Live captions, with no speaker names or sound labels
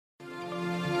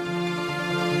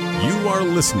You are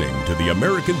listening to the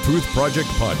American Truth Project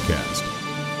podcast.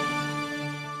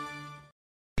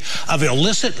 Of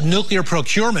illicit nuclear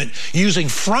procurement using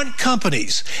front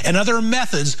companies and other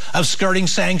methods of skirting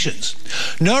sanctions.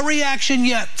 No reaction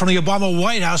yet from the Obama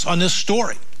White House on this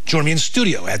story. Joining me in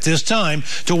studio at this time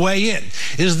to weigh in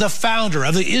is the founder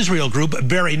of the Israel Group,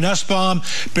 Barry Nussbaum.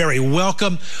 Barry,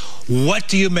 welcome. What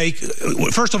do you make?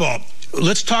 First of all,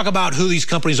 let's talk about who these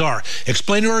companies are.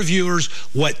 Explain to our viewers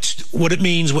what it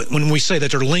means when we say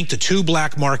that they're linked to two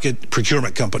black market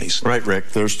procurement companies. Right, Rick.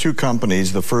 There's two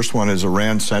companies. The first one is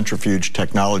Iran Centrifuge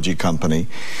Technology Company.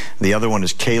 The other one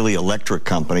is Kaylee Electric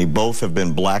Company. Both have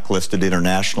been blacklisted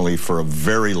internationally for a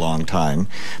very long time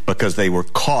because they were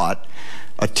caught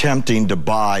attempting to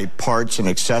buy parts and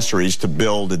accessories to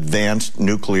build advanced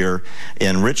nuclear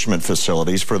enrichment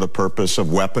facilities for the purpose of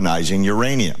weaponizing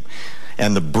uranium.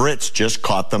 And the Brits just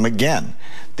caught them again.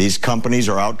 These companies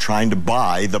are out trying to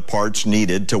buy the parts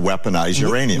needed to weaponize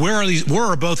uranium. Where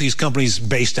are both these companies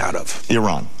based out of?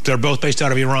 Iran. They're both based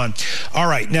out of Iran. All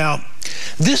right. Now,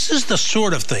 this is the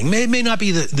sort of thing, it may not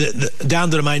be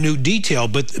down to the minute detail,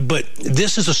 but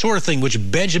this is the sort of thing which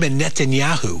Benjamin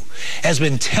Netanyahu has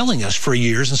been telling us for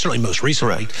years, and certainly most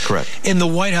recently. Correct. And the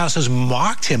White House has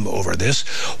mocked him over this.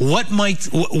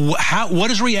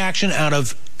 What is reaction out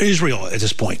of Israel at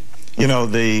this point? You know,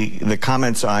 the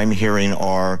comments I'm hearing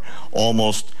are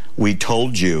almost, we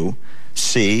told you,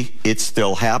 see, it's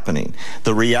still happening.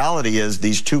 The reality is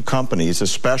these two companies,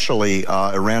 especially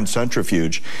Iran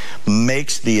Centrifuge,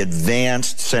 makes the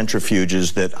advanced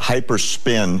centrifuges that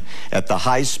hyperspin at the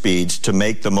high speeds to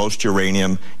make the most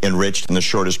uranium enriched in the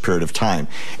shortest period of time.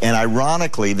 And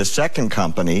ironically, the second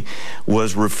company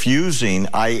was refusing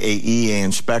IAEA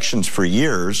inspections for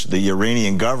years. The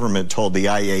Iranian government told the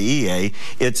IAEA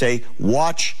it's a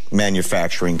watch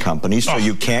manufacturing company, so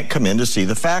you can't come in to see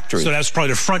the factory. So that's probably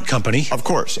the front company. Of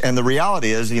course. And the reality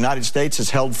is the United States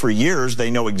has held for years.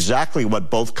 They know exactly what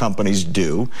both companies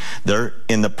do. They're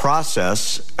in the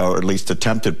process, or at least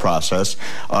attempted process,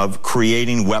 of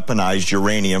creating weaponized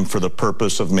uranium for the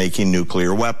purpose of making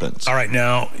nuclear weapons. All right.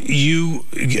 Now, you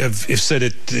have said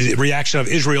that the reaction of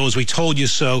Israel is we told you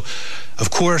so. Of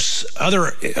course,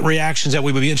 other reactions that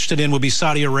we would be interested in would be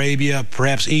Saudi Arabia,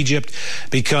 perhaps Egypt,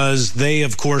 because they,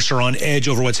 of course, are on edge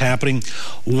over what's happening.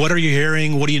 What are you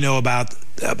hearing? What do you know about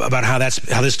how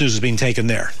this news is being taken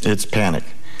there? It's panic.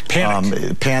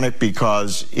 Panic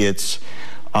because it's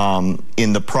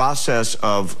in the process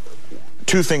of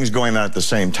two things going on at the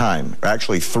same time.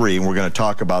 Actually, three, and we're going to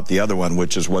talk about the other one,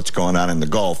 which is what's going on in the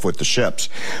Gulf with the ships.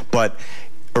 But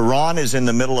Iran is in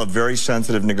the middle of very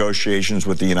sensitive negotiations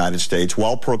with the United States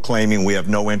while proclaiming we have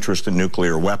no interest in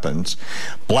nuclear weapons.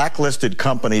 Blacklisted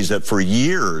companies that for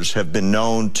years have been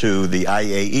known to the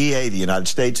IAEA, the United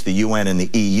States, the UN, and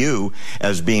the EU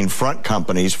as being front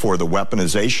companies for the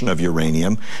weaponization of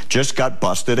uranium just got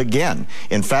busted again.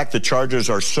 In fact, the charges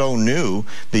are so new,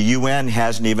 the UN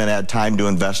hasn't even had time to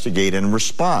investigate and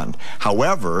respond.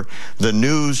 However, the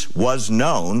news was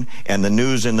known, and the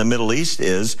news in the Middle East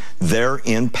is they're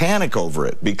in panic over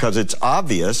it because it's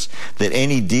obvious that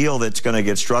any deal that's going to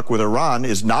get struck with Iran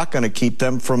is not going to keep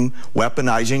them from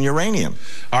weaponizing uranium.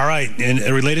 All right. And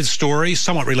a related story,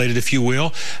 somewhat related if you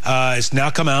will, it's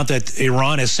now come out that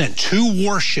Iran has sent two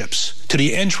warships to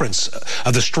the entrance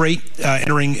of the strait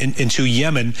entering into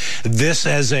Yemen, this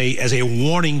as a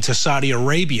warning to Saudi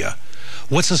Arabia.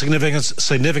 What's the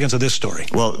significance of this story?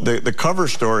 Well, the cover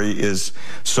story is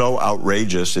so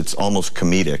outrageous, it's almost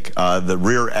comedic. The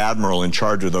rear admiral in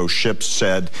charge of those ships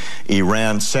said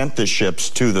Iran sent the ships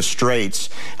to the straits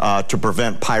to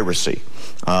prevent piracy.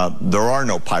 There are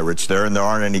no pirates there, and there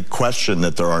aren't any question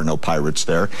that there are no pirates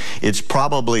there. It's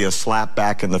probably a slap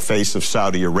back in the face of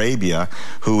Saudi Arabia,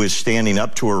 who is standing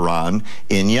up to Iran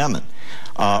in Yemen.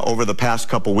 Over the past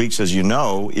couple weeks, as you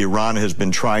know, Iran has been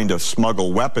trying to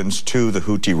smuggle weapons to the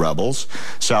Houthi rebels.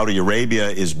 Saudi Arabia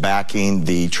is backing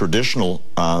the traditional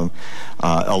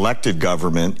elected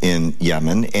government in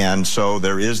Yemen, and so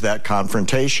there is that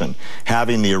confrontation.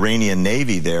 Having the Iranian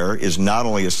Navy there is not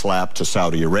only a slap to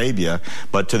Saudi Arabia,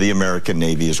 but to the American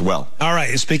Navy as well. All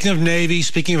right, speaking of Navy,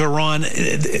 speaking of Iran,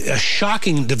 a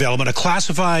shocking development. A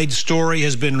classified story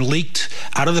has been leaked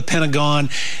out of the Pentagon,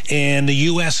 and the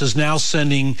U.S. is now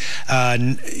sending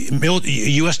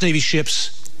U.S. Navy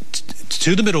ships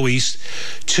to the Middle East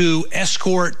to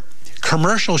escort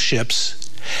commercial ships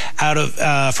out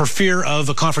of for fear of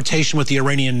a confrontation with the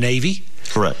Iranian Navy.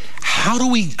 Correct. How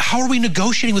are we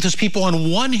negotiating with those people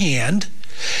on one hand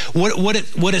What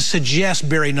it suggests,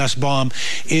 Barry Nussbaum,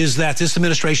 is that this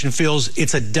administration feels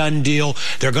it's a done deal.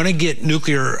 They're going to get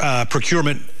nuclear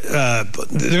procurement. They're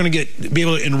going to be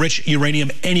able to enrich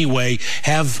uranium anyway,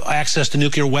 have access to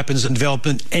nuclear weapons and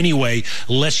development anyway.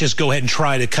 Let's just go ahead and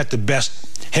try to cut the best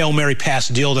Hail Mary pass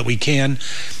deal that we can.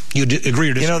 You agree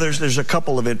or disagree? You know, there's a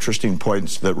couple of interesting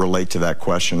points that relate to that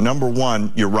question. Number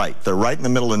one, you're right. They're right in the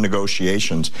middle of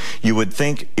negotiations. You would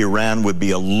think Iran would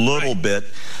be a little bit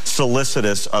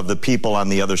solicitous of the people on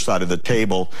the other side of the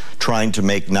table trying to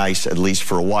make nice, at least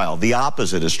for a while. The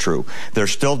opposite is true. They're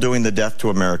still doing the death to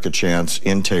America chants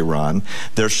in Tehran.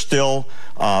 They're still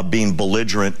being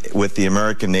belligerent with the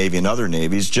American Navy and other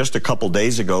navies. Just a couple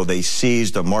days ago, they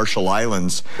seized a Marshall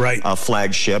Islands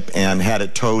flagship and had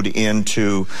it towed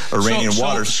into Iranian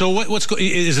waters. So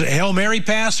is it a Hail Mary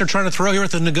pass they're trying to throw here at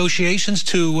the negotiations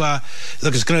to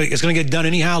look? It's going to get done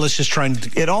anyhow. Let's just try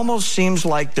and. It almost seems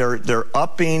like they're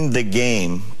upping the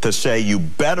game to say you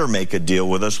better make a deal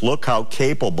with us. Look how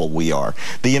capable we are.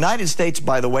 The United States,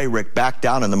 by the way, Rick, backed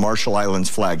down in the Marshall Islands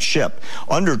flagship.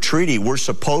 Under treaty, we're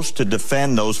supposed to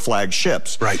defend those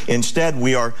flagships. Right. Instead,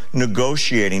 we are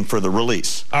negotiating for the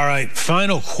release. All right.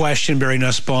 Final question, Barry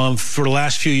Nussbaum. For the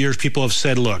last few years, people have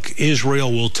said, look, Israel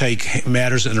will take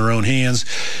matters in their own hands.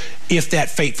 If that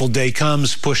fateful day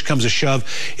comes, push comes to shove,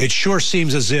 it sure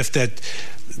seems as if that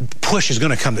push is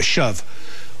going to come to shove.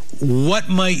 What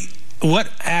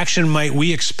action might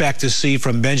we expect to see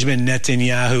from Benjamin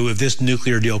Netanyahu if this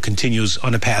nuclear deal continues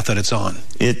on the path that it's on?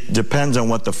 It depends on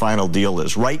what the final deal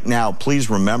is. Right now, please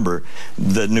remember,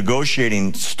 the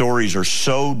negotiating stories are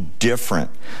so different.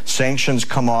 Sanctions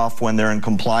come off when they're in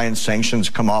compliance.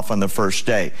 Sanctions come off on the first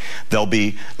day. There'll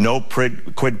be no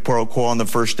quid pro quo on the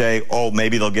first day. Oh,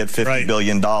 maybe they'll get $50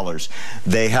 billion.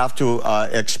 They have to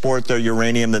export their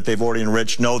uranium that they've already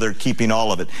enriched. No, they're keeping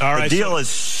all of it. The deal is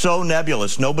so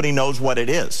nebulous. Nobody knows what it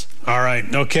is. All right.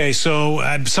 Okay. So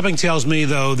something tells me,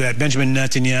 though, that Benjamin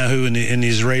Netanyahu and the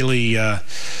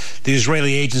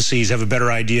Israeli agencies have a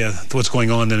better idea of what's going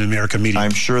on than the American media.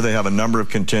 I'm sure they have a number of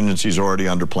contingencies already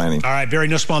under planning. All right. Barry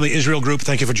Nussbaum, the Israel Group,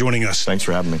 thank you for joining us. Thanks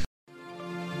for having me.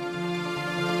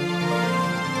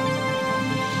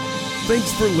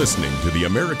 Thanks for listening to the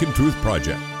American Truth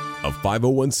Project, a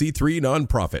 501c3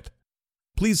 nonprofit.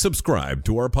 Please subscribe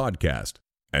to our podcast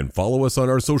and follow us on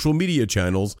our social media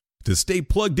channels to stay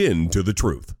plugged in to the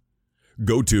truth.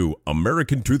 Go to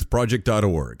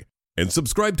americantruthproject.org and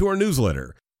subscribe to our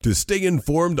newsletter to stay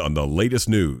informed on the latest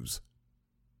news.